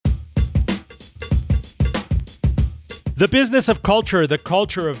The business of culture, the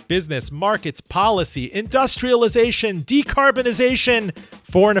culture of business, markets, policy, industrialization, decarbonization,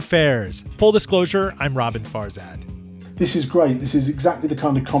 foreign affairs. Full disclosure, I'm Robin Farzad. This is great. This is exactly the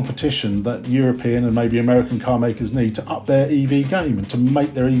kind of competition that European and maybe American car makers need to up their EV game and to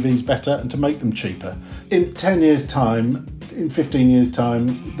make their EVs better and to make them cheaper. In 10 years' time, in 15 years'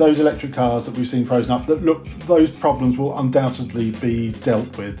 time, those electric cars that we've seen frozen up, those problems will undoubtedly be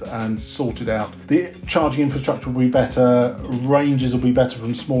dealt with and sorted out. The charging infrastructure will be better, ranges will be better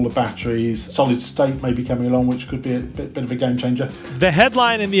from smaller batteries, solid state may be coming along, which could be a bit of a game changer. The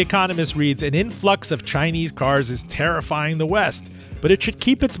headline in The Economist reads, "An influx of Chinese cars is terrifying the West, but it should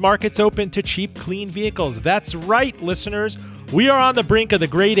keep its markets open to cheap, clean vehicles." That's right, listeners. We are on the brink of the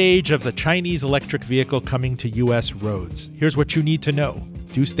great age of the Chinese electric vehicle coming to U.S. roads. Here's what you need to know.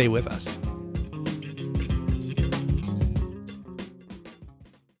 Do stay with us.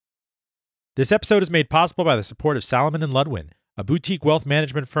 This episode is made possible by the support of Salomon & Ludwin, a boutique wealth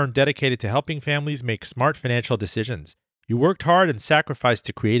management firm dedicated to helping families make smart financial decisions. You worked hard and sacrificed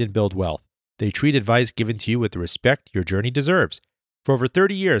to create and build wealth. They treat advice given to you with the respect your journey deserves. For over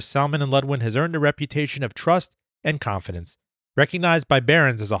 30 years, Salomon & Ludwin has earned a reputation of trust and confidence, recognized by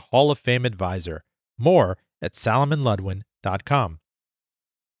Barron's as a Hall of Fame advisor. More at salomonludwin.com.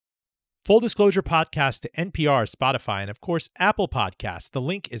 Full Disclosure podcast to NPR, Spotify, and of course, Apple Podcasts. The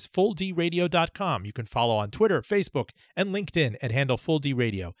link is fulldradio.com. You can follow on Twitter, Facebook, and LinkedIn at handle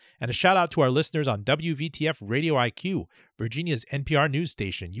FullDRadio. And a shout out to our listeners on WVTF Radio IQ, Virginia's NPR news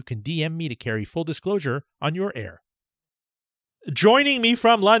station. You can DM me to carry Full Disclosure on your air. Joining me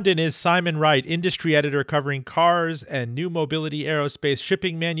from London is Simon Wright, industry editor covering cars and new mobility, aerospace,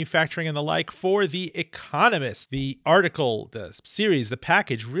 shipping, manufacturing, and the like for The Economist. The article, the series, the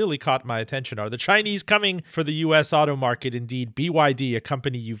package really caught my attention. Are the Chinese coming for the U.S. auto market? Indeed, BYD, a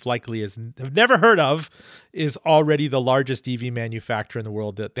company you've likely have never heard of, is already the largest EV manufacturer in the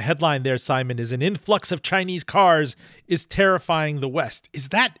world. The headline there, Simon, is "An influx of Chinese cars is terrifying the West." Is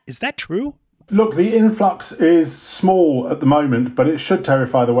that true? Look, the influx is small at the moment, but it should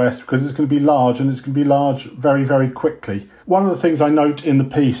terrify the West because it's going to be large, and it's going to be large very, very quickly. One of the things I note in the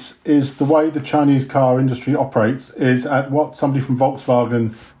piece is the way the Chinese car industry operates is at what somebody from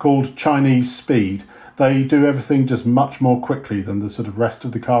Volkswagen called Chinese speed. They do everything just much more quickly than the sort of rest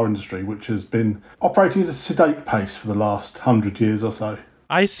of the car industry, which has been operating at a sedate pace for the last 100 years or so.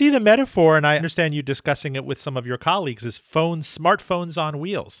 I see the metaphor, and I understand you discussing it with some of your colleagues, as smartphones on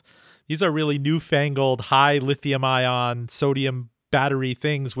wheels. These are really newfangled, high lithium-ion, sodium battery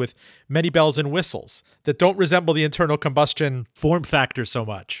things with many bells and whistles that don't resemble the internal combustion form factor so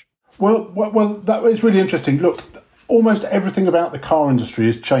much. Well, that is really interesting. Look, almost everything about the car industry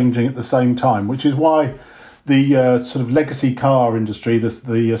is changing at the same time, which is why the sort of legacy car industry,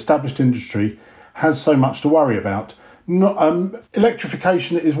 the established industry, has so much to worry about.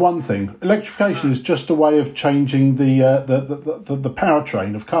 Electrification is one thing. Electrification is just a way of changing the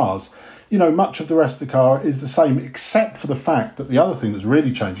powertrain of cars. You know, much of the rest of the car is the same, except for the fact that the other thing that's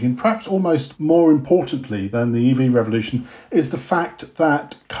really changing, and perhaps almost more importantly than the EV revolution, is the fact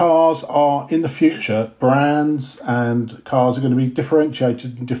that cars are, in the future, brands and cars are going to be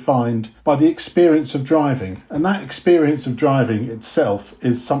differentiated and defined by the experience of driving. And that experience of driving itself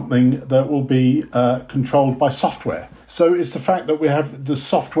is something that will be controlled by software. So it's the fact that we have the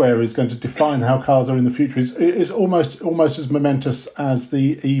software is going to define how cars are in the future is almost as momentous as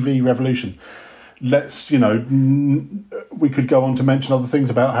the EV revolution. We could go on to mention other things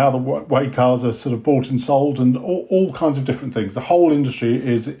about how the way cars are sort of bought and sold and all kinds of different things. The whole industry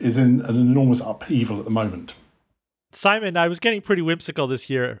is in an enormous upheaval at the moment. Simon, I was getting pretty whimsical this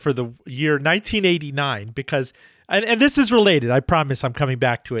year for the year 1989 because, and this is related, I promise I'm coming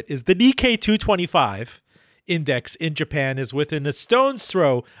back to it, is the Nikkei 225 index in Japan is within a stone's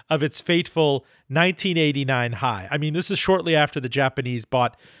throw of its fateful 1989 high. I mean, this is shortly after the Japanese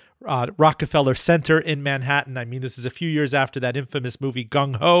bought Rockefeller Center in Manhattan. I mean, this is a few years after that infamous movie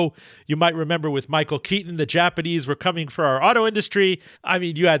Gung Ho. You might remember with Michael Keaton, the Japanese were coming for our auto industry. I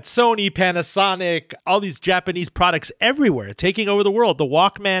mean, you had Sony, Panasonic, all these Japanese products everywhere, taking over the world, the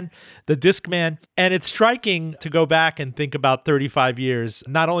Walkman, the Discman. And it's striking to go back and think about 35 years.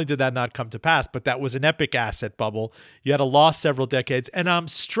 Not only did that not come to pass, but that was an epic asset bubble. You had a loss several decades. And I'm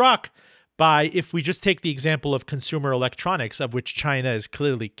struck by, if we just take the example of consumer electronics, of which China is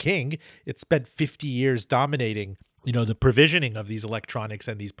clearly king, it's spent 50 years dominating, the provisioning of these electronics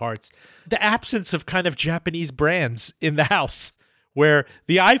and these parts. The absence of kind of Japanese brands in the house, where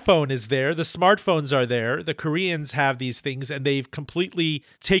the iPhone is there, the smartphones are there, the Koreans have these things, and they've completely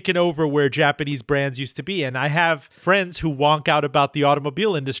taken over where Japanese brands used to be. And I have friends who wonk out about the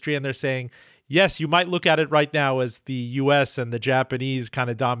automobile industry, and they're saying, yes, you might look at it right now as the US and the Japanese kind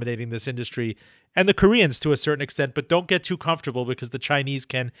of dominating this industry, and the Koreans to a certain extent, but don't get too comfortable because the Chinese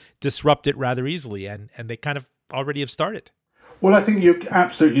can disrupt it rather easily, and they kind of already have started. Well, I think you're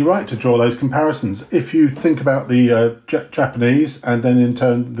absolutely right to draw those comparisons. If you think about the Japanese and then in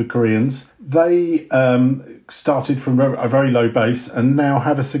turn the Koreans, they started from a very low base and now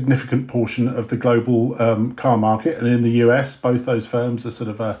have a significant portion of the global car market. And in the US, both those firms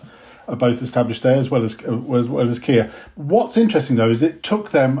are both established there as well as Kia. What's interesting though is it took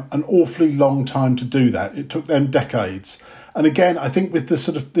them an awfully long time to do that. It took them decades. And again, I think with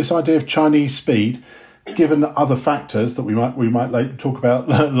this idea of Chinese speed, given other factors that we might talk about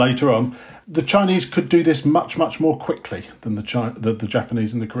later on, the Chinese could do this much, much more quickly than the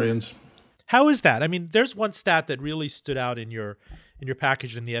Japanese and the Koreans. How is that? I mean, there's one stat that really stood out in your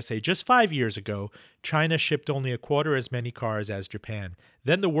package in the essay. Just 5 years ago, China shipped only a quarter as many cars as Japan,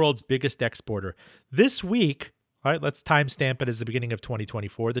 then the world's biggest exporter. This week, all right, let's timestamp it as the beginning of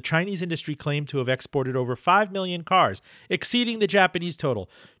 2024. The Chinese industry claimed to have exported over 5 million cars, exceeding the Japanese total.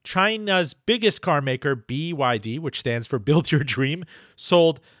 China's biggest car maker, BYD, which stands for Build Your Dream,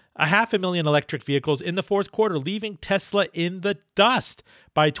 sold 500,000 electric vehicles in the fourth quarter, leaving Tesla in the dust.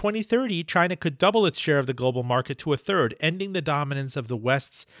 By 2030, China could double its share of the global market to a third, ending the dominance of the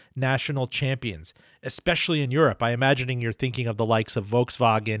West's national champions, especially in Europe. I imagining you're thinking of the likes of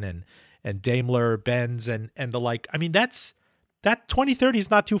Volkswagen and Daimler, Benz, and the like. I mean, that 2030 is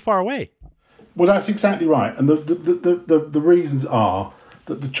not too far away. Well, that's exactly right. And the reasons are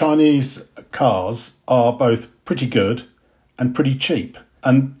that the Chinese cars are both pretty good and pretty cheap.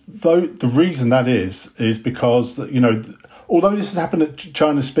 And though the reason that is because, although this has happened at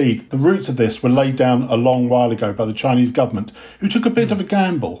China's speed, the roots of this were laid down a long while ago by the Chinese government, who took a bit of a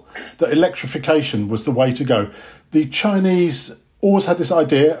gamble that electrification was the way to go. The Chinese always had this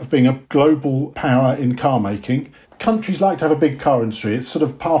idea of being a global power in car making. Countries like to have a big car industry. It's sort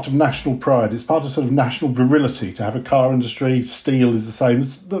of part of national pride. It's part of sort of national virility to have a car industry. Steel is the same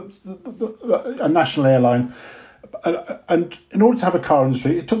as a national airline. And in order to have a car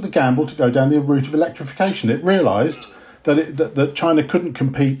industry, it took the gamble to go down the route of electrification. It realised that China couldn't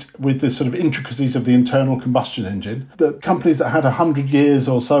compete with the sort of intricacies of the internal combustion engine. The companies that had 100 years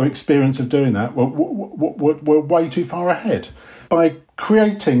or so experience of doing that were way too far ahead. By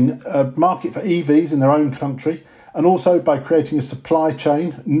creating a market for EVs in their own country, and also by creating a supply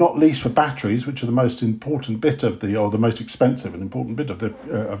chain, not least for batteries, which are the most important bit of the most expensive and important bit of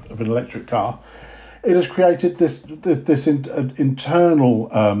an electric car, it has created this internal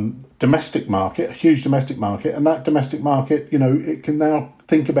domestic market, a huge domestic market, and that domestic market, it can now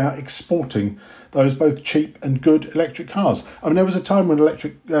think about exporting those both cheap and good electric cars. I mean, there was a time when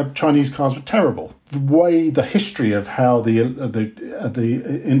electric Chinese cars were terrible. The history of how the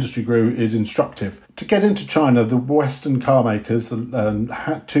industry grew is instructive. To get into China, the Western car makers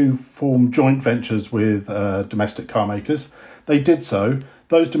had to form joint ventures with domestic car makers. They did so.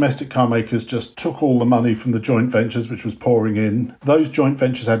 Those domestic car makers just took all the money from the joint ventures, which was pouring in. Those joint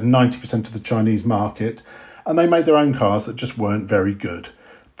ventures had 90% of the Chinese market, and they made their own cars that just weren't very good.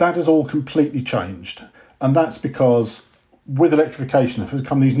 That has all completely changed. And that's because with electrification have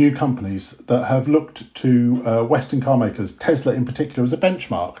come these new companies that have looked to Western car makers, Tesla in particular, as a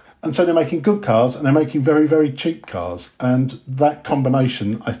benchmark. And so they're making good cars and they're making very, very cheap cars. And that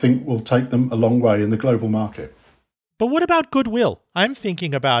combination, I think, will take them a long way in the global market. But what about goodwill? I'm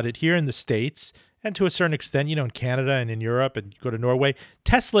thinking about it here in the States and to a certain extent, in Canada and in Europe, and you go to Norway.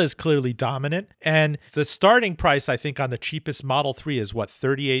 Tesla is clearly dominant. And the starting price, I think, on the cheapest Model 3 is what,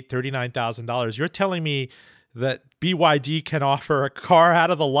 $38,000, $39,000. You're telling me that BYD can offer a car out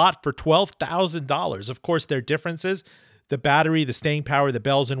of the lot for $12,000. Of course, there are differences, the battery, the staying power, the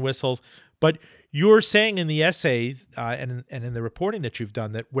bells and whistles. But you're saying in the essay and in the reporting that you've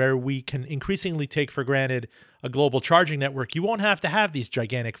done that where we can increasingly take for granted a global charging network, you won't have to have these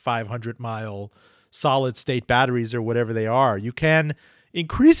gigantic 500-mile solid-state batteries or whatever they are. You can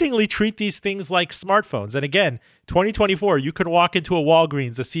increasingly treat these things like smartphones. And again, 2024, you can walk into a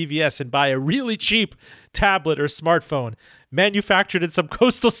Walgreens, a CVS, and buy a really cheap tablet or smartphone manufactured in some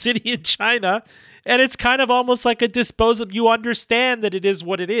coastal city in China. And it's kind of almost like a disposable. You understand that it is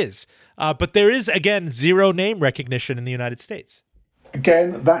what it is. But there is, again, zero name recognition in the United States.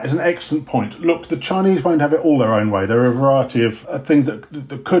 Again, that is an excellent point. Look, the Chinese won't have it all their own way. There are a variety of things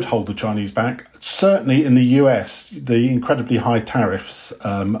that could hold the Chinese back. Certainly in the US, the incredibly high tariffs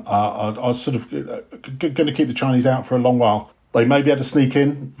are sort of going to keep the Chinese out for a long while. They may be able to sneak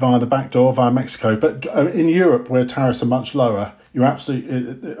in via the back door, via Mexico. But in Europe, where tariffs are much lower, You're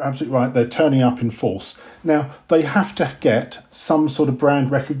absolutely right. They're turning up in force. Now, they have to get some sort of brand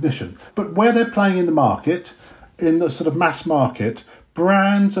recognition. But where they're playing in the market, in the sort of mass market,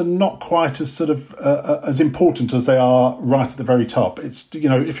 brands are not quite as sort of as important as they are right at the very top. It's,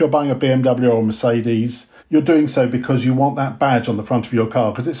 if you're buying a BMW or a Mercedes, you're doing so because you want that badge on the front of your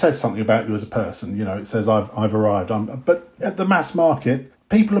car because it says something about you as a person. It says I've arrived. But at the mass market,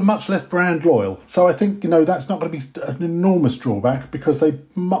 people are much less brand loyal. So I think, that's not going to be an enormous drawback because they're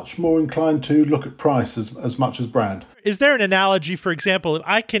much more inclined to look at price as much as brand. Is there an analogy, for example, if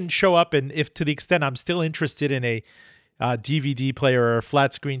I can show up and if to the extent I'm still interested in a DVD player or a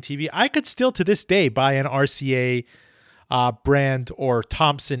flat screen TV, I could still to this day buy an RCA brand or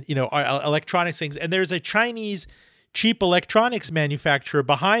Thomson, electronics things. And there's a Chinese cheap electronics manufacturer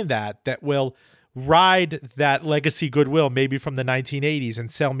behind that will ride that legacy goodwill, maybe from the 1980s, and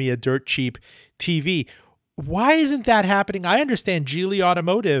sell me a dirt cheap TV. Why isn't that happening? I understand Geely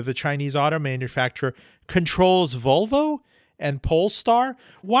Automotive, the Chinese auto manufacturer, controls Volvo and Polestar.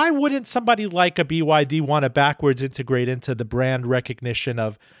 Why wouldn't somebody like a BYD want to backwards integrate into the brand recognition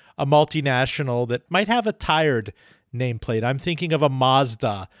of a multinational that might have a tired nameplate? I'm thinking of a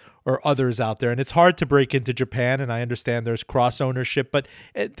Mazda or others out there, and it's hard to break into Japan, and I understand there's cross ownership, but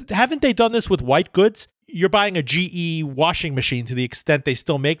haven't they done this with white goods? You're buying a GE washing machine to the extent they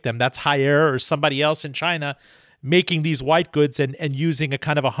still make them. That's Haier or somebody else in China making these white goods and using a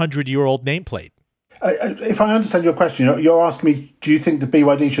kind of 100-year-old nameplate. If I understand your question, you're asking me, do you think the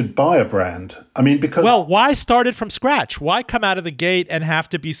BYD should buy a brand? I mean, because... Well, why start it from scratch? Why come out of the gate and have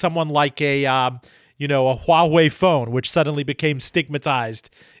to be someone like a Huawei phone, which suddenly became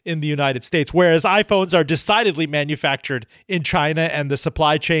stigmatized in the United States, whereas iPhones are decidedly manufactured in China and the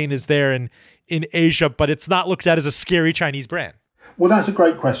supply chain is there in Asia, but it's not looked at as a scary Chinese brand? Well, that's a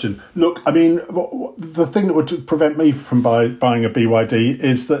great question. Look, I mean, the thing that would prevent me from buying a BYD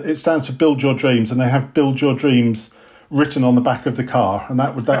is that it stands for Build Your Dreams, and they have Build Your Dreams written on the back of the car, and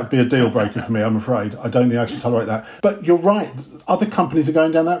that would be a deal breaker for me, I'm afraid. I don't think I can tolerate that. But you're right, other companies are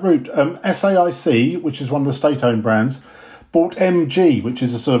going down that route. SAIC, which is one of the state-owned brands, bought MG, which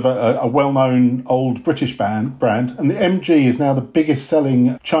is a sort of a well-known old British brand, and the MG is now the biggest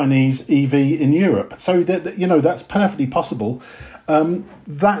selling Chinese EV in Europe. So, that's perfectly possible.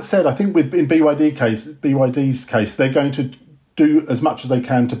 That said, I think in BYD's case, they're going to do as much as they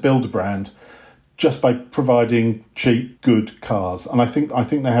can to build a brand just by providing cheap, good cars. And I think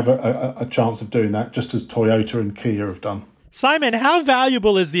they have a chance of doing that, just as Toyota and Kia have done. Simon, how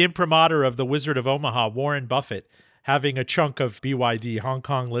valuable is the imprimatur of the Wizard of Omaha, Warren Buffett, having a chunk of BYD, Hong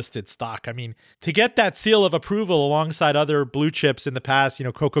Kong listed stock? I mean, to get that seal of approval alongside other blue chips in the past,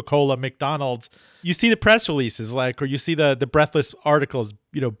 Coca-Cola, McDonald's, you see the press releases or you see the breathless articles,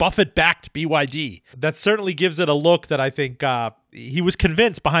 Buffett backed BYD. That certainly gives it a look that I think he was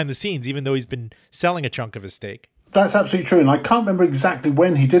convinced behind the scenes, even though he's been selling a chunk of his stake. That's absolutely true. And I can't remember exactly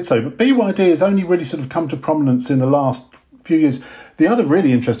when he did so, but BYD has only really sort of come to prominence in the last few years. The other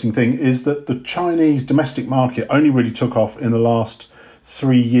really interesting thing is that the Chinese domestic market only really took off in the last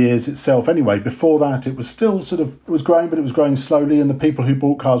 3 years itself anyway. Before that, it was still it was growing, but it was growing slowly, and the people who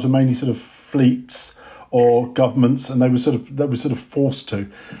bought cars were mainly sort of fleets or governments, and they were sort of forced to.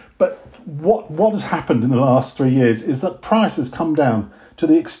 But what has happened in the last 3 years is that price has come down to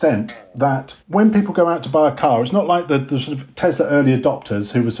the extent that when people go out to buy a car, it's not like the sort of Tesla early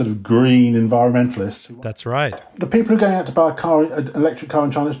adopters who were sort of green environmentalists. That's right. The people who are going out to buy an electric car in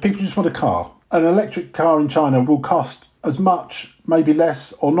China is people who just want a car. An electric car in China will cost as much, maybe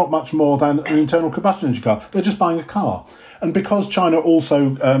less, or not much more than an internal combustion engine car. They're just buying a car. And because China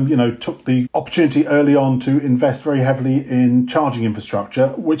also, took the opportunity early on to invest very heavily in charging infrastructure,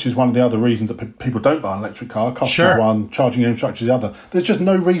 which is one of the other reasons that people don't buy an electric car. Cost is one, charging infrastructure is the other. There's just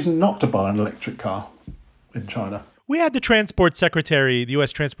no reason not to buy an electric car in China. We had the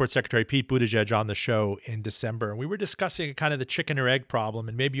U.S. Transport Secretary Pete Buttigieg on the show in December, and we were discussing kind of the chicken or egg problem,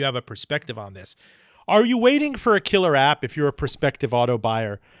 and maybe you have a perspective on this. Are you waiting for a killer app if you're a prospective auto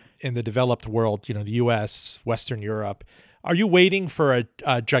buyer in the developed world, the U.S., Western Europe? Are you waiting for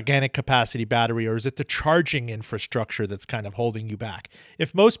a gigantic capacity battery, or is it the charging infrastructure that's kind of holding you back?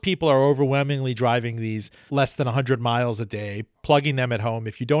 If most people are overwhelmingly driving these less than 100 miles a day, plugging them at home,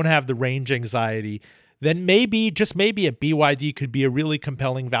 if you don't have the range anxiety, then just maybe a BYD could be a really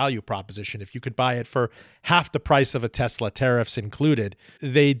compelling value proposition. If you could buy it for half the price of a Tesla, tariffs included,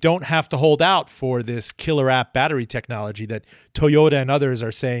 they don't have to hold out for this killer app battery technology that Toyota and others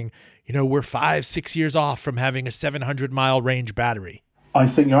are saying, we're 5-6 years off from having a 700-mile range battery. I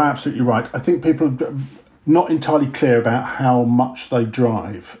think you're absolutely right. I think people not entirely clear about how much they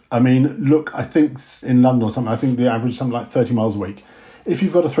drive. I mean, look, I think in London or something, I think the average is something like 30 miles a week. If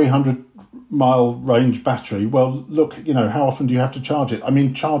you've got a 300-mile range battery, well, look, how often do you have to charge it? I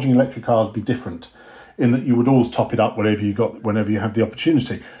mean, charging electric cars would be different in that you would always top it up whenever you have the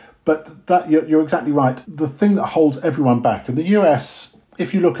opportunity. But that you're exactly right. The thing that holds everyone back, in the US,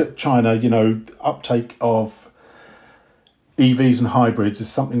 if you look at China, uptake of EVs and hybrids is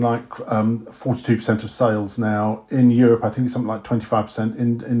something like 42% of sales now. In Europe, I think it's something like 25%.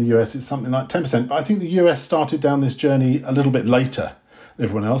 In the US, it's something like 10%. But I think the US started down this journey a little bit later than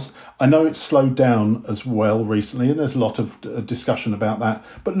everyone else. I know it's slowed down as well recently, and there's a lot of discussion about that.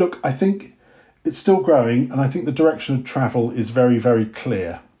 But look, I think it's still growing, and I think the direction of travel is very, very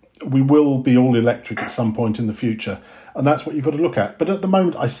clear. We will be all electric at some point in the future, and that's what you've got to look at. But at the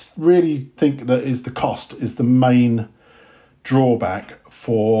moment, I really think that the cost is the main drawback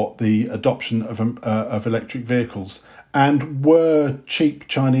for the adoption of electric vehicles. And were cheap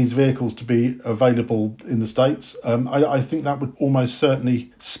Chinese vehicles to be available in the States, I think that would almost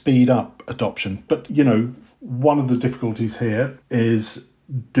certainly speed up adoption. But, one of the difficulties here is,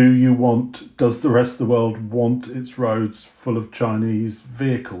 does the rest of the world want its roads full of Chinese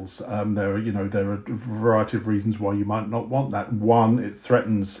vehicles? There are a variety of reasons why you might not want that. One, it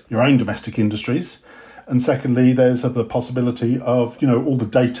threatens your own domestic industries. And secondly, there's the possibility of, all the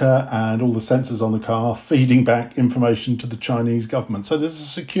data and all the sensors on the car feeding back information to the Chinese government. So there's a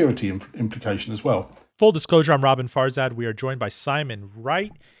security implication as well. Full disclosure, I'm Robin Farzad. We are joined by Simon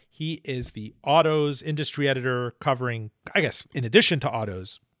Wright. He is the autos industry editor covering, I guess, in addition to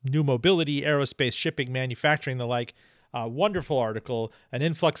autos, new mobility, aerospace, shipping, manufacturing, the like. Wonderful article. An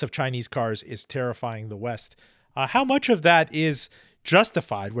influx of Chinese cars is terrifying the West. How much of that is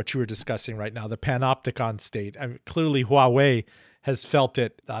justified, what you were discussing right now, the panopticon state? I mean, clearly Huawei has felt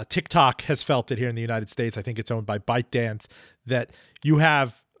it. TikTok has felt it here in the United States. I think it's owned by ByteDance, that you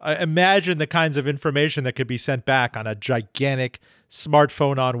have, imagine the kinds of information that could be sent back on a gigantic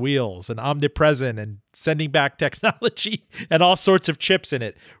smartphone on wheels and omnipresent and sending back technology and all sorts of chips in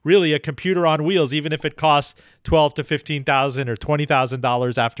it. Really a computer on wheels, even if it costs $12,000 to $15,000 or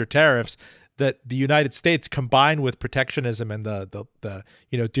 $20,000 after tariffs, that the United States, combined with protectionism and the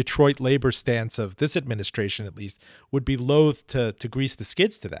Detroit labor stance of this administration, at least, would be loath to grease the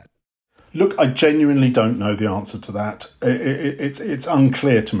skids to that. Look, I genuinely don't know the answer to that. It's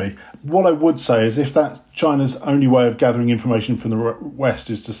unclear to me. What I would say is, if that's China's only way of gathering information from the West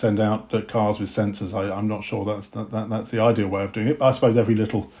is to send out cars with sensors, I'm not sure that's the ideal way of doing it. But I suppose every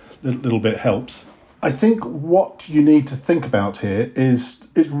little bit helps. I think what you need to think about here is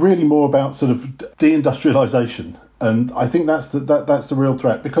it's really more about sort of deindustrialization, and I think that's the real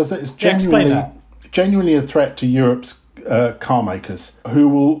threat, because it's genuinely a threat to Europe's car makers, who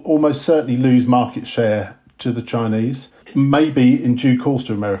will almost certainly lose market share to the Chinese, maybe in due course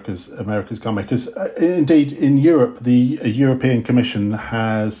to America's car makers. Indeed, in Europe, the European Commission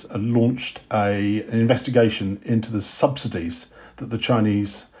has launched an investigation into the subsidies that the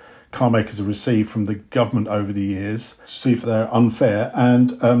Chinese car makers have received from the government over the years, to see if they're unfair,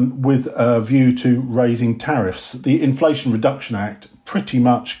 and with a view to raising tariffs. The Inflation Reduction Act pretty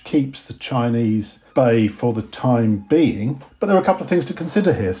much keeps the Chinese bay for the time being. But there are a couple of things to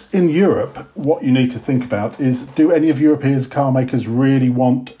consider here. In Europe, what you need to think about is, do any of European car makers really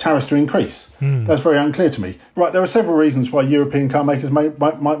want tariffs to increase? That's very unclear to me. Right, there are several reasons why European car makers might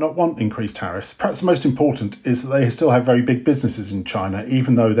not want increased tariffs. Perhaps the most important is that they still have very big businesses in China,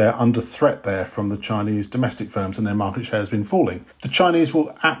 even though they're under threat there from the Chinese domestic firms and their market share has been falling. The Chinese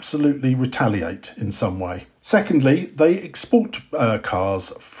will absolutely retaliate in some way. Secondly, they export cars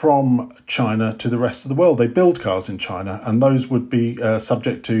from China to the rest of the world. They build cars in China, and those would be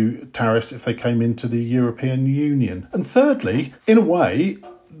subject to tariffs if they came into the European Union. And thirdly, in a way,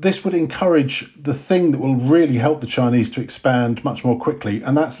 this would encourage the thing that will really help the Chinese to expand much more quickly,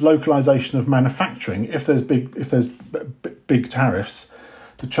 and that's localization of manufacturing. If there's big tariffs,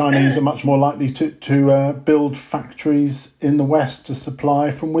 the Chinese are much more likely to build factories in the West to supply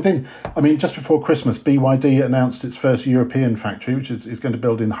from within. I mean, just before Christmas, BYD announced its first European factory, which is going to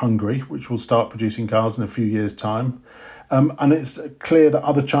build in Hungary, which will start producing cars in a few years' time. And it's clear that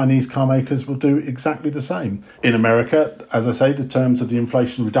other Chinese car makers will do exactly the same. In America, as I say, the terms of the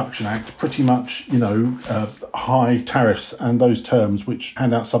Inflation Reduction Act pretty much, high tariffs and those terms which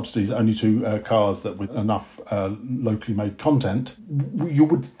hand out subsidies only to cars that with enough locally made content, you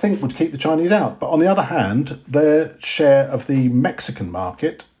would think would keep the Chinese out. But on the other hand, their share of the Mexican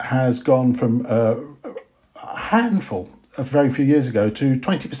market has gone from a handful a very few years ago to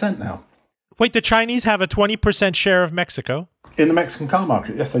 20% now. Wait, the Chinese have a 20% share of Mexico? In the Mexican car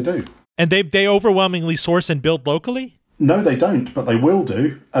market, yes, they do. And they overwhelmingly source and build locally? No, they don't, but they will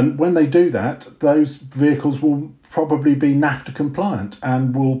do. And when they do that, those vehicles will probably be NAFTA compliant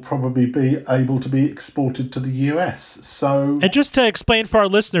and will probably be able to be exported to the US. So, and just to explain for our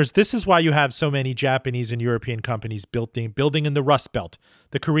listeners, this is why you have so many Japanese and European companies building in the Rust Belt.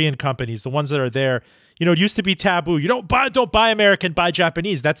 The Korean companies, the ones that are there, it used to be taboo. You don't buy American, buy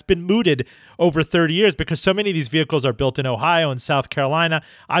Japanese. That's been mooted over 30 years because so many of these vehicles are built in Ohio and South Carolina.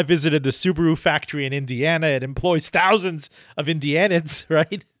 I visited the Subaru factory in Indiana. It employs thousands of Indianans,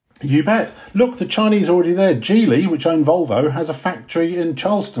 right? You bet. Look, the Chinese are already there. Geely, which own Volvo, has a factory in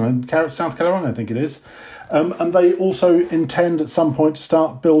Charleston, in South Carolina, I think it is. And they also intend at some point to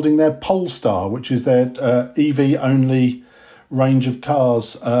start building their Polestar, which is their EV-only range of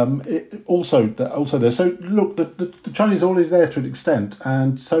cars. Also there. So look, the Chinese are already there to an extent,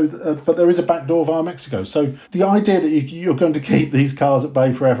 and so but there is a backdoor via Mexico. So the idea that you're going to keep these cars at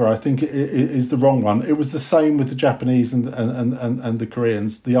bay forever, I think, is the wrong one. It was the same with the Japanese and the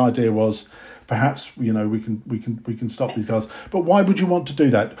Koreans. The idea was, perhaps we can stop these cars, but why would you want to do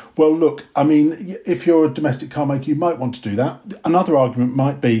that? Well, look, I mean, if you're a domestic car maker, you might want to do that. Another argument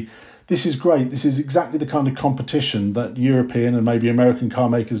might be, this is great. This is exactly the kind of competition that European and maybe American car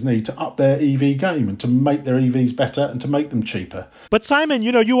makers need to up their EV game and to make their EVs better and to make them cheaper. But Simon,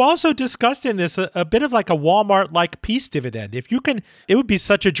 you also discussed in this a bit of like a Walmart-like peace dividend. It would be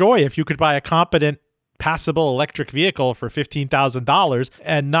such a joy if you could buy a competent, passable electric vehicle for $15,000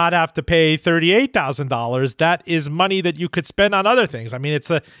 and not have to pay $38,000. That is money that you could spend on other things. I mean, it's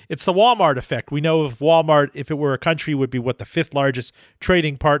the Walmart effect. We know if Walmart, if it were a country, would be the fifth largest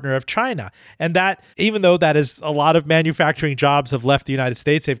trading partner of China. And that, even though that is a lot of manufacturing jobs have left the United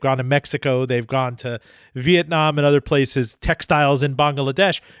States, they've gone to Mexico, they've gone to Vietnam and other places, textiles in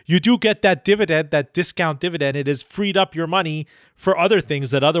Bangladesh, you do get that dividend, that discount dividend. It has freed up your money for other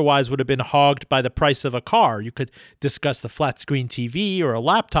things that otherwise would have been hogged by the price of a car. You could discuss the flat screen TV or a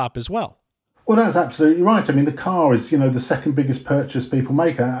laptop as well. Well, that's absolutely right. I mean, the car is, the second biggest purchase people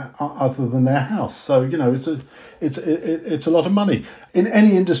make other than their house. So, it's a lot of money. In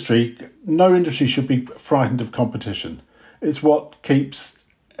any industry, no industry should be frightened of competition. It's what keeps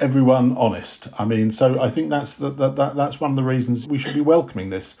everyone honest. I mean, so I think that's one of the reasons we should be welcoming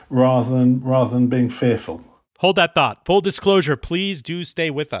this rather than being fearful. Hold that thought. Full disclosure, please do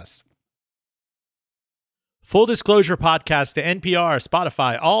stay with us. Full Disclosure Podcast to NPR,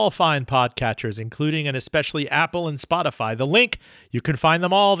 Spotify, all fine podcatchers, including and especially Apple and Spotify. The link, you can find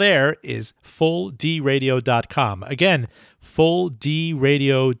them all there, is fulldradio.com. Again,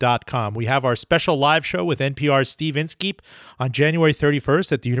 fulldradio.com. We have our special live show with NPR's Steve Inskeep on January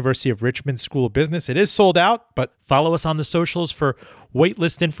 31st at the University of Richmond School of Business. It is sold out, but follow us on the socials for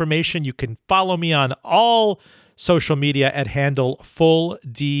waitlist information. You can follow me on all social media at handle Full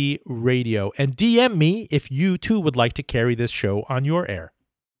D Radio, and DM me if you too would like to carry this show on your air.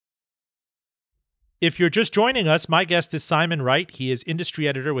 If you're just joining us, my guest is Simon Wright. He is industry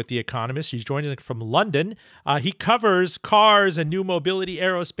editor with The Economist. He's joining us from London. He covers cars and new mobility,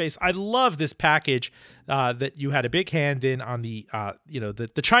 aerospace. I love this package that you had a big hand in on the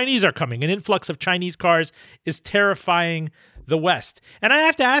Chinese are coming. An influx of Chinese cars is terrifying the West. And I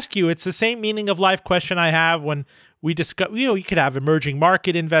have to ask you, it's the same meaning of life question I have when we discuss, you could have emerging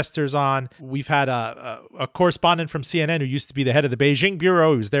market investors on. We've had a correspondent from CNN who used to be the head of the Beijing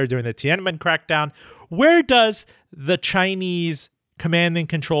bureau, who was there during the Tiananmen crackdown. Where does the Chinese command and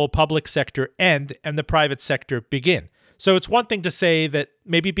control public sector end and the private sector begin? So it's one thing to say that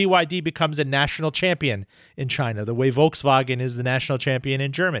maybe BYD becomes a national champion in China, the way Volkswagen is the national champion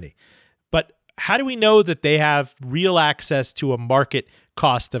in Germany. But how do we know that they have real access to a market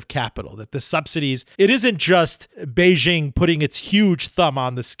cost of capital, that the subsidies, it isn't just Beijing putting its huge thumb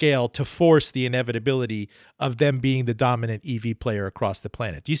on the scale to force the inevitability of them being the dominant EV player across the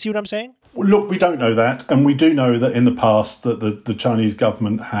planet? Do you see what I'm saying? Well, look, we don't know that. And we do know that in the past that the Chinese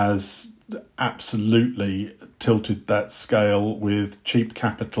government has absolutely tilted that scale with cheap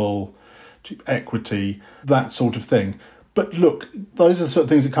capital, cheap equity, that sort of thing. But look, those are the sort of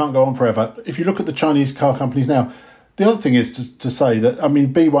things that can't go on forever. If you look at the Chinese car companies now, the other thing is to say that, I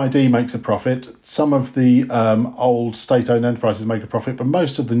mean, BYD makes a profit. Some of the old state-owned enterprises make a profit, but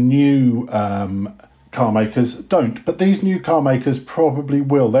most of the new car makers don't. But these new car makers probably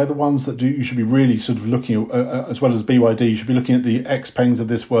will. They're the ones that you should be really sort of looking at, as well as BYD, you should be looking at the XPengs of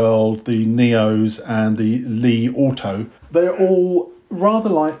this world, the Neos and the Li Auto. They're all rather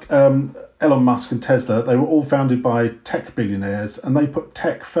like Elon Musk and Tesla. They were all founded by tech billionaires, and they put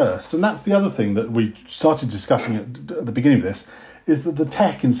tech first. And that's the other thing that we started discussing at the beginning of this, is that the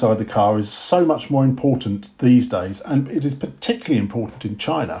tech inside the car is so much more important these days, and it is particularly important in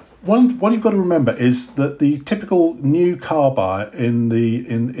China. What you've got to remember is that the typical new car buyer in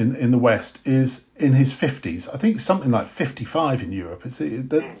the West is in his 50s. I think something like 55 in Europe.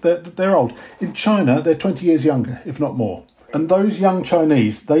 They're old. In China, they're 20 years younger, if not more. And those young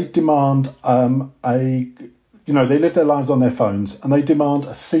Chinese, they demand they live their lives on their phones, and they demand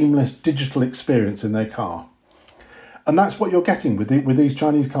a seamless digital experience in their car. And that's what you're getting with these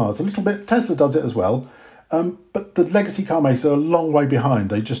Chinese cars. A little bit, Tesla does it as well. But the legacy car makers are a long way behind.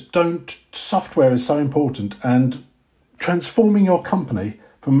 They just don't. Software is so important, and transforming your company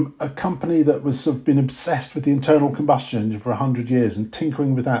from a company that was sort of been obsessed with the internal combustion engine for 100 years and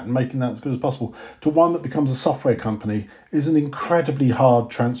tinkering with that and making that as good as possible to one that becomes a software company is an incredibly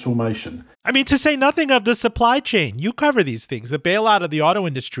hard transformation. I mean, to say nothing of the supply chain. You cover these things. The bailout of the auto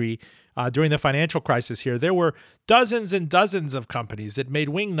industry during the financial crisis here, there were dozens and dozens of companies that made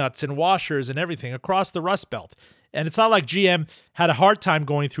wing nuts and washers and everything across the Rust Belt. And it's not like GM had a hard time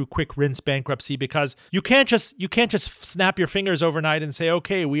going through quick rinse bankruptcy, because you can't just snap your fingers overnight and say,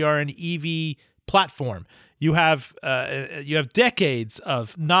 okay, we are an EV platform. You have decades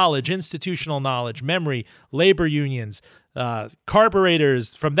of knowledge, institutional knowledge, memory, labor unions,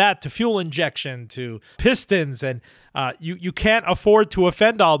 carburetors, from that to fuel injection to pistons, and you can't afford to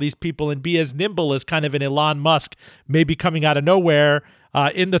offend all these people and be as nimble as kind of an Elon Musk, maybe coming out of nowhere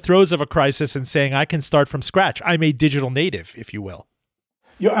in the throes of a crisis and saying, I can start from scratch. I'm a digital native, if you will.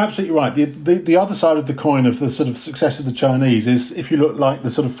 You're absolutely right. The other side of the coin of the sort of success of the Chinese is, if you look, like the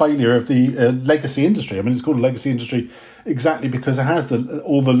sort of failure of the legacy industry. I mean, it's called a legacy industry exactly because it has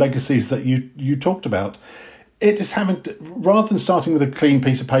all the legacies that you talked about. It is having to, rather than starting with a clean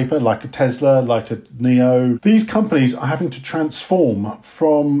piece of paper like a Tesla, like a NIO, these companies are having to transform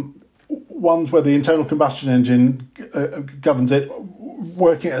from ones where the internal combustion engine governs it,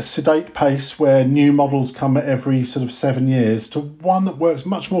 working at a sedate pace where new models come every sort of 7 years, to one that works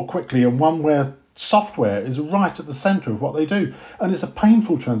much more quickly, and one where software is right at the centre of what they do. And it's a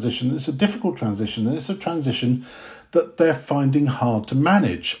painful transition, it's a difficult transition, and it's a transition that they're finding hard to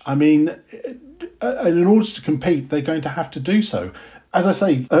manage. I mean, and in order to compete, they're going to have to do so. As I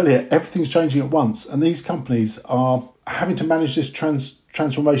say earlier, everything's changing at once, and these companies are having to manage this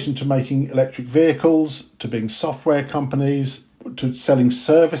transformation to making electric vehicles, to being software companies, to selling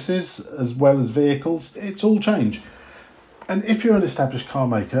services as well as vehicles. It's all change. And if you're an established car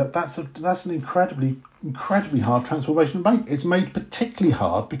maker, that's an incredibly hard transformation to make. It's made particularly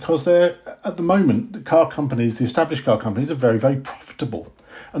hard because at the moment, the established car companies are very, very profitable.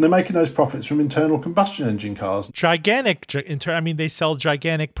 And they're making those profits from internal combustion engine cars. They sell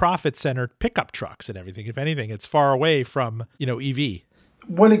gigantic profit-centered pickup trucks and everything. If anything, it's far away from, EV.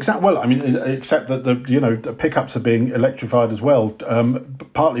 Well, I mean, except that the pickups are being electrified as well,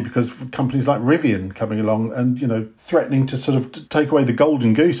 partly because of companies like Rivian coming along and threatening to sort of take away the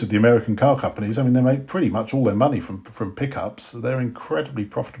golden goose of the American car companies. I mean, they make pretty much all their money from pickups. They're incredibly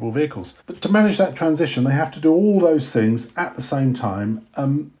profitable vehicles. But to manage that transition, they have to do all those things at the same time.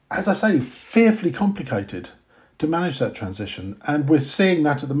 As I say, fearfully complicated to manage that transition, and we're seeing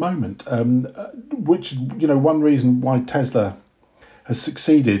that at the moment. Which one reason why Tesla has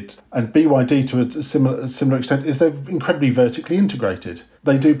succeeded, and BYD to a similar extent, is they're incredibly vertically integrated.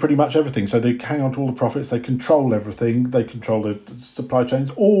 They do pretty much everything, so they hang on to all the profits, they control everything, they control the supply chains,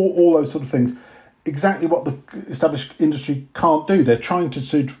 all those sort of things. Exactly what the established industry can't do. They're trying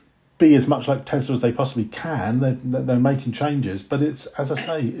to be as much like Tesla as they possibly can. They're making changes, but it's, as I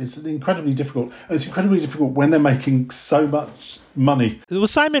say, it's incredibly difficult. And it's incredibly difficult when they're making so much money. Well,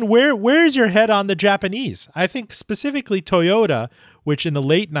 Simon, where is your head on the Japanese? I think specifically Toyota, which in the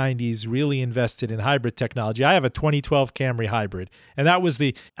late 90s really invested in hybrid technology. I have a 2012 Camry hybrid, and that was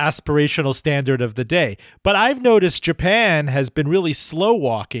the aspirational standard of the day. But I've noticed Japan has been really slow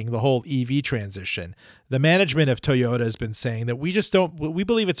walking the whole EV transition. The management of Toyota has been saying that we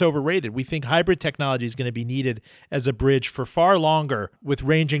believe it's overrated. We think hybrid technology is going to be needed as a bridge for far longer with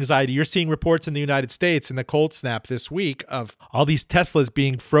range anxiety. You're seeing reports in the United States in the cold snap this week of all these Teslas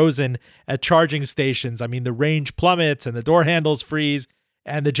being frozen at charging stations. I mean, the range plummets and the door handles freeze.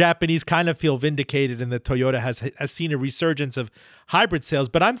 And the Japanese kind of feel vindicated, and that Toyota has seen a resurgence of hybrid sales.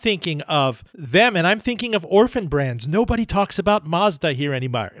 But I'm thinking of them, and I'm thinking of orphan brands. Nobody talks about Mazda here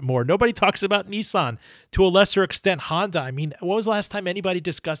anymore. Nobody talks about Nissan. To a lesser extent, Honda. I mean, when was the last time anybody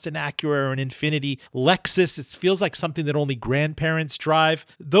discussed an Acura or an Infiniti? Lexus, it feels like something that only grandparents drive.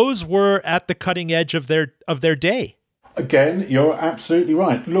 Those were at the cutting edge of their day. Again, you're absolutely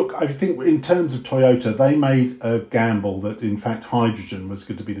right. Look, I think in terms of Toyota, they made a gamble that, in fact, hydrogen was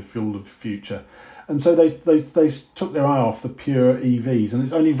going to be the fuel of the future. And so they took their eye off the pure EVs, and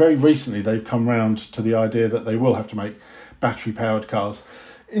it's only very recently they've come round to the idea that they will have to make battery-powered cars.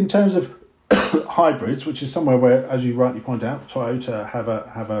 In terms of hybrids, which is somewhere where, as you rightly point out, Toyota have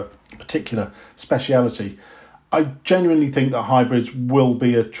a particular speciality, I genuinely think that hybrids will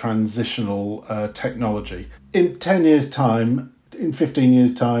be a transitional technology. In 10 years' time, in 15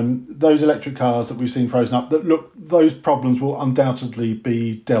 years' time, those electric cars that we've seen frozen up, those problems will undoubtedly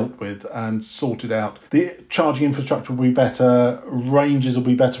be dealt with and sorted out. The charging infrastructure will be better, ranges will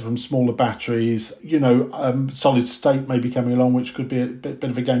be better from smaller batteries, solid state may be coming along, which could be a bit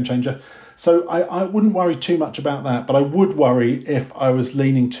of a game changer. So I wouldn't worry too much about that, but I would worry if I was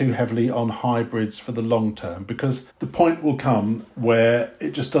leaning too heavily on hybrids for the long term, because the point will come where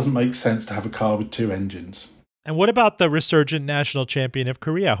it just doesn't make sense to have a car with two engines. And what about the resurgent national champion of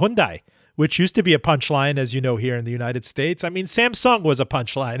Korea, Hyundai, which used to be a punchline, as you know, here in the United States? I mean, Samsung was a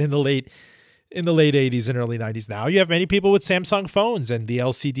punchline in the late 80s and early 90s. Now you have many people with Samsung phones, and the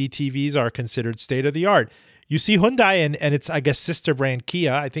LCD TVs are considered state of the art. You see Hyundai and its, I guess, sister brand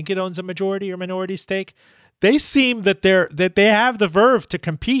Kia. I think it owns a majority or minority stake. They seem that they have the verve to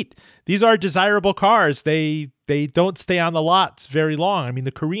compete. These are desirable cars. They don't stay on the lots very long. I mean,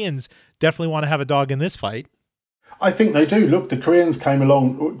 the Koreans definitely want to have a dog in this fight. I think they do. Look, the Koreans came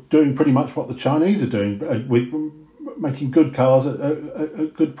along doing pretty much what the Chinese are doing, with making good cars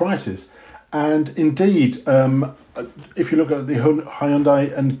at good prices. And indeed, if you look at the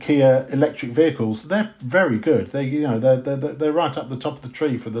Hyundai and Kia electric vehicles, they're very good. They're right up the top of the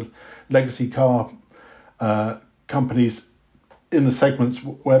tree for the legacy car companies in the segments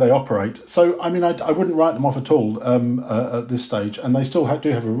where they operate. So, I mean, I wouldn't write them off at all at this stage, and they still do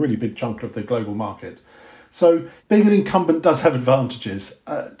have a really big chunk of the global market. So being an incumbent does have advantages.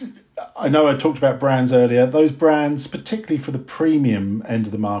 I know I talked about brands earlier. Those brands, particularly for the premium end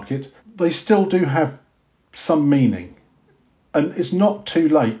of the market, they still do have some meaning. And it's not too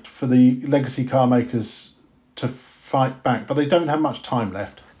late for the legacy car makers to fight back, but they don't have much time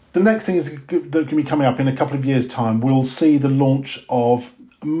left. The next thing that can be coming up in a couple of years' time, we'll see the launch of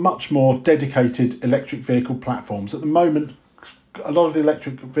much more dedicated electric vehicle platforms. At the moment, a lot of the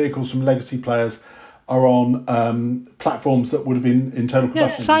electric vehicles from legacy players are on platforms that would have been internal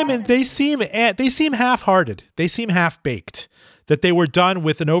combustion. Yeah, Simon, they seem half-hearted. They seem half-baked. That they were done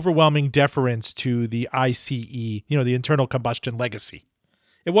with an overwhelming deference to the ICE, the internal combustion legacy.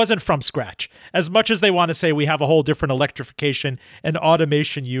 It wasn't from scratch. As much as they want to say we have a whole different electrification and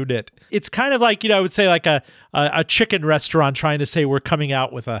automation unit, it's kind of like, I would say like a chicken restaurant trying to say we're coming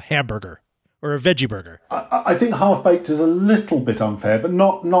out with a hamburger or a veggie burger. I think half-baked is a little bit unfair, but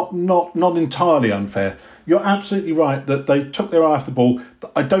not entirely unfair. You're absolutely right that they took their eye off the ball.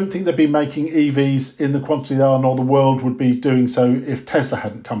 I don't think they'd be making EVs in the quantity they are, nor the world would be doing so if Tesla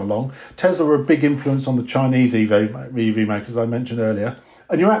hadn't come along. Tesla were a big influence on the Chinese EV makers I mentioned earlier.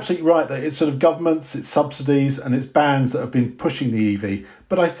 And you're absolutely right that it's sort of governments, it's subsidies and it's bans that have been pushing the EV.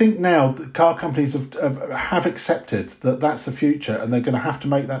 But I think now the car companies have accepted that that's the future and they're going to have to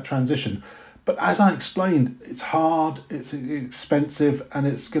make that transition. But as I explained, it's hard, it's expensive, and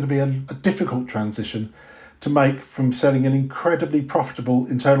it's going to be a difficult transition to make from selling an incredibly profitable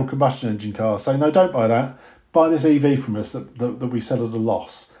internal combustion engine car. Saying, no, don't buy that. Buy this EV from us that we sell at a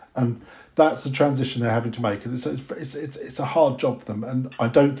loss. And that's the transition they're having to make. And it's a hard job for them, and I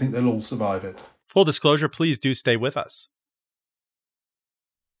don't think they'll all survive it. Full disclosure, please do stay with us.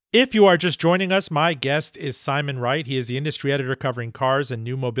 If you are just joining us, my guest is Simon Wright. He is the industry editor covering cars and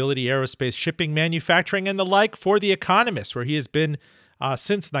new mobility, aerospace, shipping, manufacturing, and the like for The Economist, where he has been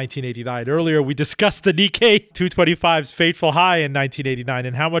since 1989. Earlier, we discussed the Nikkei 225's fateful high in 1989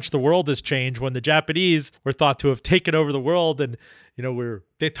 and how much the world has changed when the Japanese were thought to have taken over the world. And,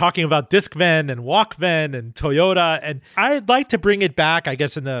 they're talking about Discman and Walkman and Toyota. And I'd like to bring it back, I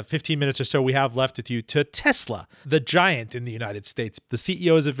guess, in the 15 minutes or so we have left with you, to Tesla, the giant in the United States. The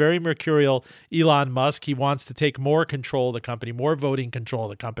CEO is a very mercurial Elon Musk. He wants to take more control of the company, more voting control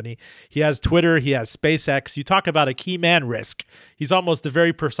of the company. He has Twitter. He has SpaceX. You talk about a key man risk. He's almost the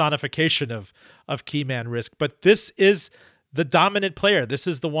very personification of key man risk. But this is the dominant player. This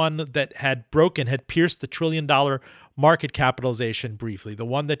is the one that had pierced the $1 trillion market capitalization briefly, the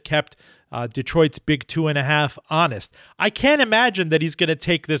one that kept Detroit's big 2.5 honest. I can't imagine that he's going to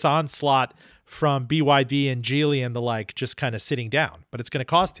take this onslaught from BYD and Geely and the like just kind of sitting down, but it's going to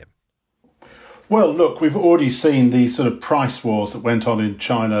cost him. Well, look, we've already seen the sort of price wars that went on in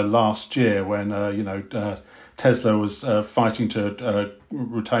China last year when, Tesla was fighting to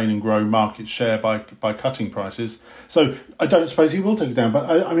retain and grow market share by cutting prices. So I don't suppose he will take it down. But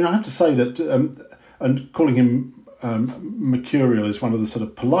I have to say that, and calling him mercurial is one of the sort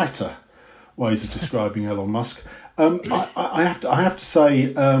of politer ways of describing Elon Musk. I have to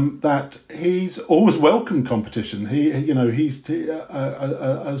say that he's always welcomed competition.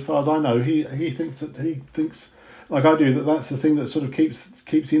 As far as I know, he thinks like I do, that's the thing that sort of keeps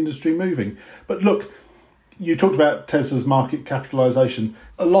the industry moving. But look, you talked about Tesla's market capitalization.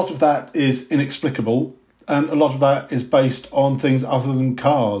 A lot of that is inexplicable, and a lot of that is based on things other than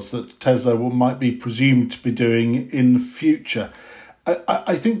cars that Tesla might be presumed to be doing in the future.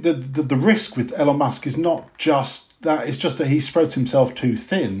 I think that the risk with Elon Musk is not just that, it's just that he spreads himself too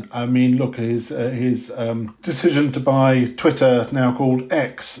thin. I mean, look, his decision to buy Twitter, now called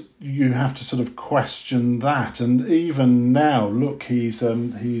X, you have to sort of question that. And even now, look, he's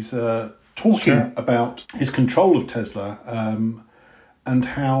talking about his control of Tesla and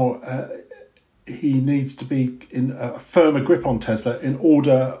how he needs to be in a firmer grip on Tesla in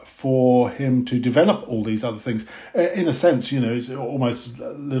order for him to develop all these other things. In a sense, it's almost a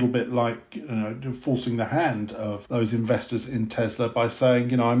little bit like, forcing the hand of those investors in Tesla by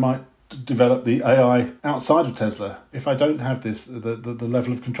saying, I might develop the AI outside of Tesla if I don't have the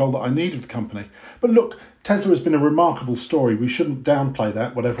level of control that I need of the company. But look, Tesla has been a remarkable story. We shouldn't downplay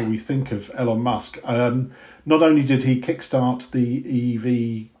that, whatever we think of Elon Musk. Not only did he kickstart the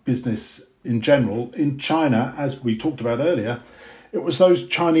EV business in general, in China, as we talked about earlier, it was those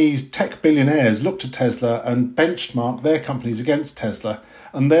Chinese tech billionaires looked at Tesla and benchmarked their companies against Tesla.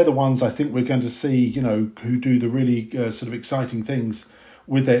 And they're the ones I think we're going to see, who do the really sort of exciting things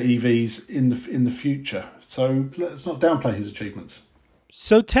with their EVs in the future. So let's not downplay his achievements.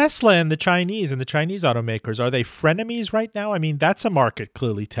 So Tesla and the Chinese automakers, are they frenemies right now? I mean, that's a market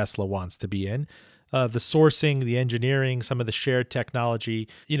clearly Tesla wants to be in. The sourcing, the engineering, some of the shared technology.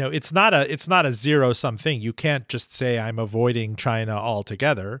 It's not a zero-sum thing. You can't just say I'm avoiding China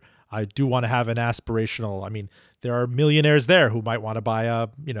altogether. I do want to have an aspirational. I mean, there are millionaires there who might want to buy a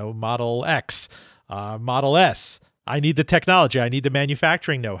Model X, Model S. I need the technology. I need the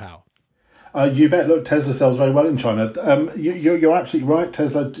manufacturing know-how. You bet. Look, Tesla sells very well in China. You're absolutely right.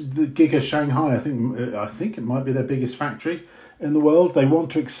 Tesla, the Giga Shanghai, I think it might be their biggest factory in the world. They want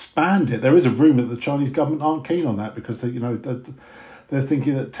to expand it. There is a rumour that the Chinese government aren't keen on that because they're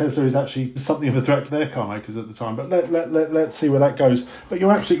thinking that Tesla is actually something of a threat to their car makers at the time. But let's see where that goes. But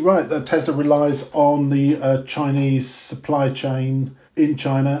you're absolutely right that Tesla relies on the Chinese supply chain in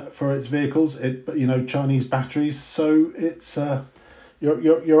China for its vehicles. Chinese batteries. So it's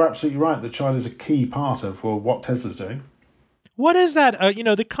you're absolutely right that China's a key part of what Tesla's doing. What is that?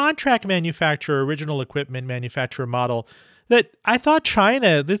 The contract manufacturer, original equipment manufacturer model that I thought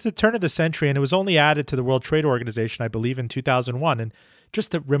China, at the turn of the century, and it was only added to the World Trade Organization, I believe, in 2001, and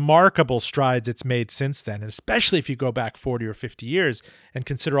just the remarkable strides it's made since then, and especially if you go back 40 or 50 years and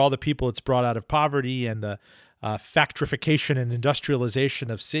consider all the people it's brought out of poverty and the factorification and industrialization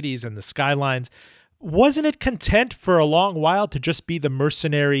of cities and the skylines. Wasn't it content for a long while to just be the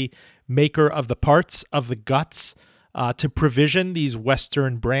mercenary maker of the parts, of the guts, to provision these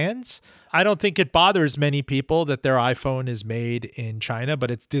Western brands? I don't think it bothers many people that their iPhone is made in China,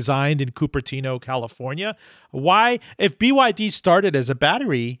 but it's designed in Cupertino, California. Why, if BYD started as a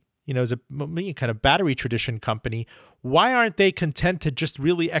battery, as a kind of battery tradition company, why aren't they content to just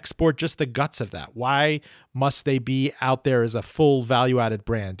really export just the guts of that? Why must they be out there as a full value-added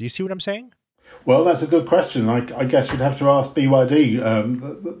brand? Do you see what I'm saying? Well, that's a good question. I guess we'd have to ask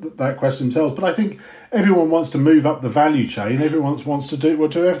BYD that question themselves. But I think everyone wants to move up the value chain. Everyone wants to do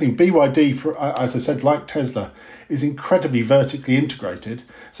everything. BYD, as I said, like Tesla, is incredibly vertically integrated.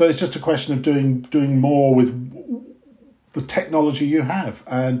 So it's just a question of doing more with the technology you have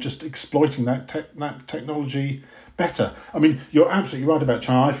and just exploiting that technology better. I mean, you're absolutely right about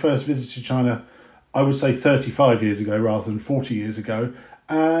China. I first visited China, I would say 35 years ago rather than 40 years ago.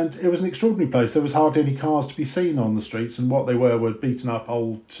 And it was an extraordinary place. There was hardly any cars to be seen on the streets, and what they were beaten up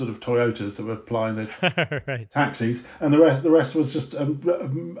old sort of Toyotas that were plying their right. taxis, and the rest was just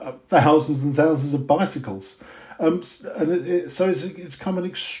thousands and thousands of bicycles. So it's come an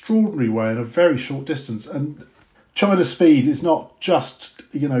extraordinary way in a very short distance. And China's speed is not just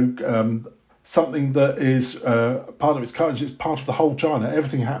something that is part of its culture; it's part of the whole China.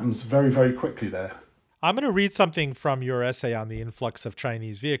 Everything happens very, very quickly there. I'm going to read something from your essay on the influx of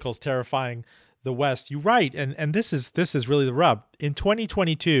Chinese vehicles terrifying the West. You write, and this is really the rub. In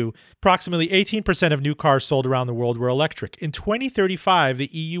 2022, approximately 18% of new cars sold around the world were electric. In 2035, the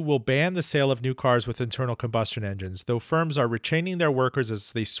EU will ban the sale of new cars with internal combustion engines. Though firms are retraining their workers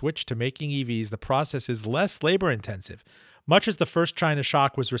as they switch to making EVs, the process is less labor intensive. much as the first China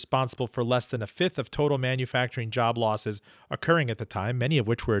shock was responsible for less than a fifth of total manufacturing job losses occurring at the time, many of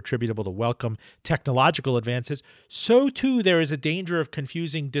which were attributable to welcome technological advances, so too there is a danger of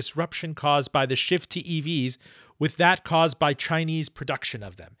confusing disruption caused by the shift to EVs with that caused by Chinese production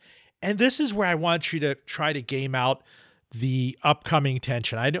of them. And this is where I want you to try to game out the upcoming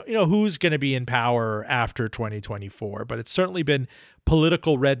tension. I don't know who's going to be in power after 2024, but it's certainly been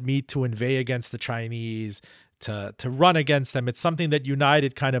political red meat to inveigh against the Chinese, to run against them. It's something that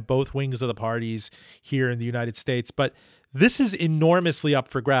united kind of both wings of the parties here in the United States. But this is enormously up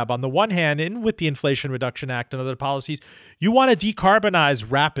for grab. On the one hand, and with the Inflation Reduction Act and other policies, you want to decarbonize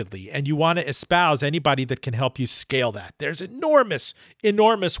rapidly, and you want to espouse anybody that can help you scale that. There's enormous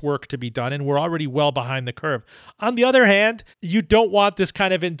work to be done, and we're already well behind the curve. On the other hand, you don't want this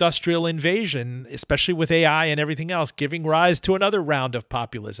kind of industrial invasion, especially with AI and everything else, giving rise to another round of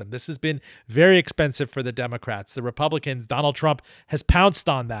populism. This has been very expensive for the Democrats. The Republicans, Donald Trump, has pounced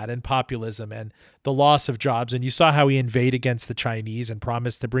on that and populism and the loss of jobs. And you saw how he invaded against the Chinese and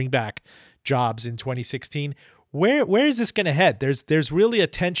promised to bring back jobs in 2016. Where is this going to head? There's really a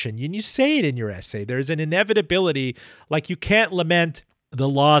tension. And you say it in your essay. There's an inevitability, like you can't lament the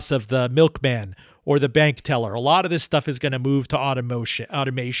loss of the milkman or the bank teller. A lot of this stuff is going to move to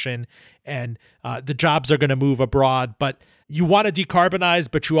automation, and the jobs are going to move abroad. But you want to decarbonize,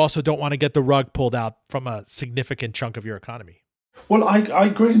 but you also don't want to get the rug pulled out from a significant chunk of your economy. Well, I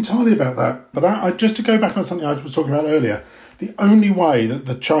agree entirely about that. But I just to go back on something I was talking about earlier, the only way that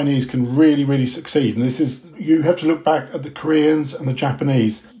the Chinese can really, really succeed, and this is, you have to look back at the Koreans and the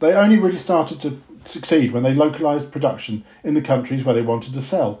Japanese, they only really started to succeed when they localized production in the countries where they wanted to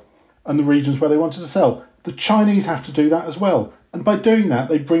sell and the regions where they wanted to sell. The Chinese have to do that as well. And by doing that,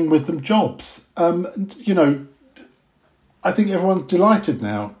 they bring with them jobs. I think everyone's delighted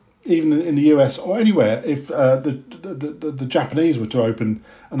now, even in the US or anywhere, if the Japanese were to open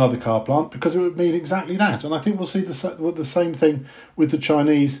another car plant, because it would mean exactly that. And I think we'll see the same thing with the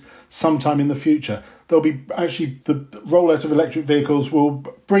Chinese sometime in the future. There'll be actually the rollout of electric vehicles will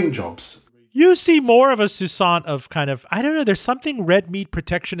bring jobs. You see more of a Sussant of kind of, I don't know, there's something red meat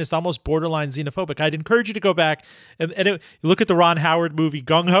protectionist, almost borderline xenophobic. I'd encourage you to go back and look at the Ron Howard movie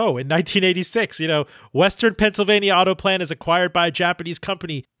Gung Ho in 1986. Western Pennsylvania Auto Plant is acquired by a Japanese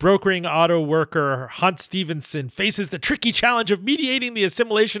company. Brokering auto worker Hunt Stevenson faces the tricky challenge of mediating the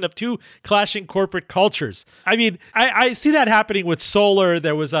assimilation of two clashing corporate cultures. I mean, I see that happening with solar.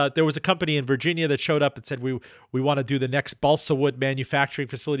 There was a company in Virginia that showed up and said, we want to do the next balsa wood manufacturing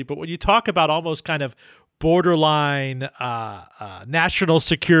facility. But when you talk about almost kind of borderline national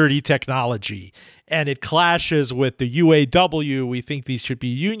security technology, and it clashes with the UAW, we think these should be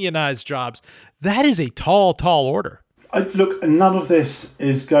unionized jobs. That is a tall order. Look, none of this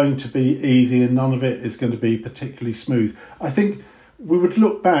is going to be easy, and none of it is going to be particularly smooth. I think we would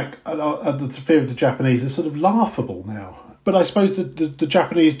look back at the fear of the Japanese as sort of laughable now. But I suppose the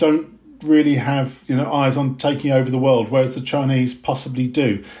Japanese don't really have eyes on taking over the world, whereas the Chinese possibly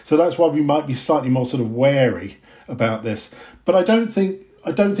do. So that's why we might be slightly more sort of wary about this. But I don't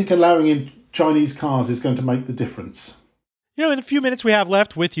think allowing in Chinese cars is going to make the difference. In a few minutes we have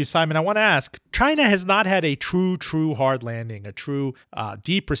left with you, Simon, I want to ask, China has not had a true hard landing, a true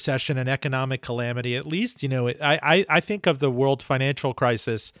deep recession, an economic calamity. At least, I think of the world financial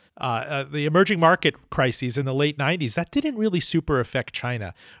crisis, the emerging market crises in the late 90s. That didn't really super affect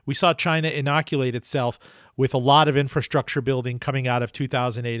China. We saw China inoculate itself with a lot of infrastructure building coming out of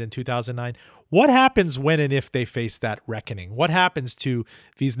 2008 and 2009. What happens when and if they face that reckoning? What happens to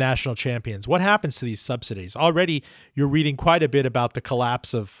these national champions? What happens to these subsidies? Already, you're reading quite a bit about the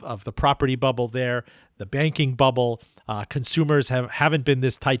collapse of the property bubble there, the banking bubble. Consumers haven't been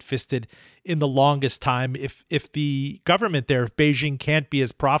this tight-fisted in the longest time. If the government there, if Beijing can't be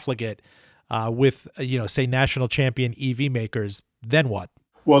as profligate with, say, national champion EV makers, then what?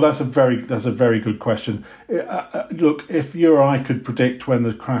 Well, that's a very good question. Look, if you or I could predict when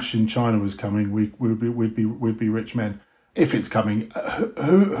the crash in China was coming, we'd be rich men. If it's coming,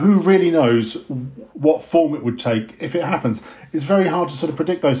 who really knows what form it would take if it happens? It's very hard to sort of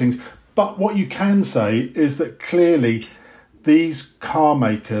predict those things. But what you can say is that clearly these car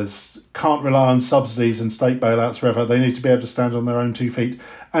makers can't rely on subsidies and state bailouts forever. They need to be able to stand on their own 2 feet.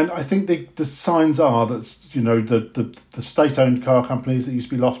 And I think the signs are that, the state-owned car companies that used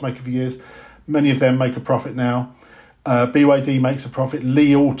to be loss-making for years, many of them make a profit now. BYD makes a profit.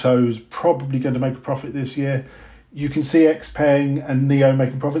 Li Auto's probably going to make a profit this year. You can see XPeng and NIO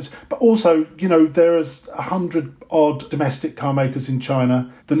making profits, but also, there's 100-odd domestic car makers in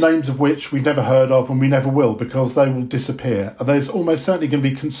China, the names of which we've never heard of and we never will, because they will disappear. There's almost certainly going to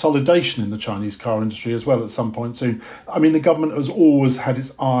be consolidation in the Chinese car industry as well at some point soon. I mean, the government has always had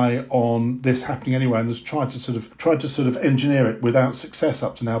its eye on this happening anyway, and has tried to sort of engineer it without success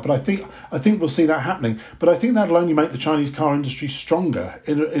up to now. But I think we'll see that happening. But I think that'll only make the Chinese car industry stronger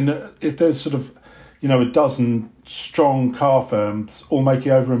if there's sort of a dozen strong car firms all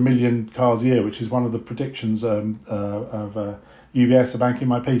making over 1 million cars a year, which is one of the predictions of UBS, a bank in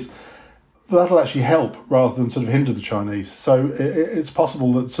my piece. That'll actually help rather than sort of hinder the Chinese. So it's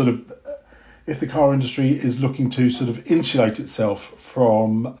possible that sort of if the car industry is looking to sort of insulate itself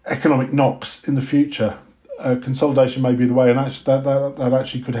from economic knocks in the future, consolidation may be the way, and actually that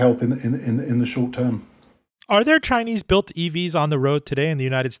actually could help in the short term. Are there Chinese-built EVs on the road today in the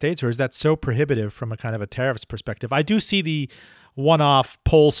United States, or is that so prohibitive from a kind of a tariffs perspective? I do see the one-off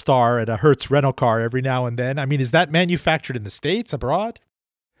Polestar at a Hertz rental car every now and then. I mean, is that manufactured in the States, abroad?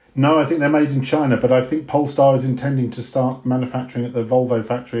 No, I think they're made in China, but I think Polestar is intending to start manufacturing at the Volvo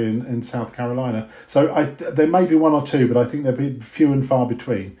factory in South Carolina. So there may be one or two, but I think they'll be few and far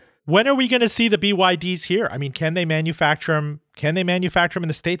between. When are we going to see the BYDs here? I mean, can they manufacture them? Can they manufacture them in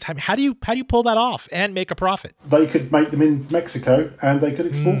the States? I mean, how do you pull that off and make a profit? They could make them in Mexico and they could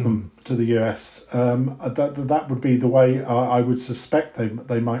export them to the US. That would be the way I would suspect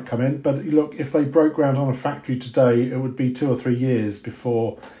they might come in. But look, if they broke ground on a factory today, it would be 2 or 3 years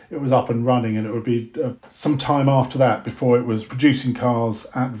before it was up and running, and it would be some time after that before it was producing cars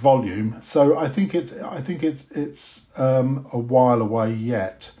at volume. So I think it's a while away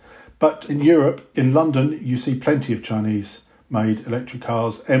yet. But in Europe, in London, you see plenty of Chinese-made electric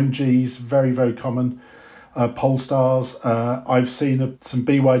cars. MGs, very, very common. Polestars. I've seen some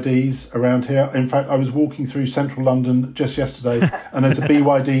BYDs around here. In fact, I was walking through central London just yesterday, and there's a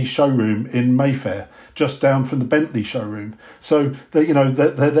BYD showroom in Mayfair, just down from the Bentley showroom. So they're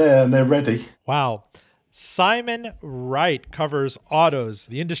there and they're ready. Wow. Simon Wright covers autos,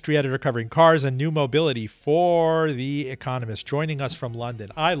 the industry editor covering cars and new mobility for The Economist, joining us from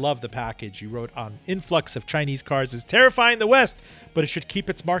London. I love the package you wrote on influx of Chinese cars is terrifying the West, but it should keep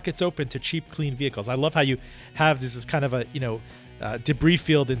its markets open to cheap, clean vehicles. I love how you have this as kind of a, debris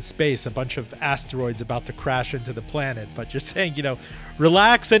field in space, a bunch of asteroids about to crash into the planet, but you're saying,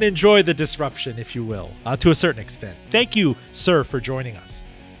 relax and enjoy the disruption, if you will, to a certain extent. Thank you, sir, for joining us.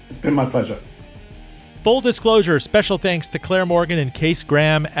 It's been my pleasure. Full disclosure, special thanks to Claire Morgan and Case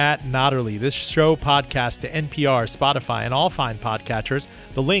Graham at Notterly. This show podcast to NPR, Spotify, and all fine podcatchers.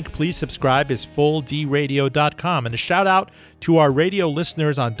 The link, please subscribe, is fulldradio.com. And a shout out to our radio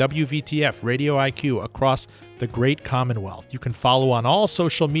listeners on WVTF, Radio IQ, across the great Commonwealth. You can follow on all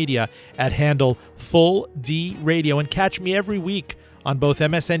social media at handle Full D Radio and catch me every week on both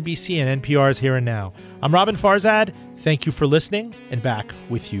MSNBC and NPR's Here and Now. I'm Robin Farzad. Thank you for listening, and back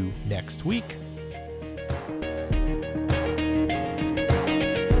with you next week.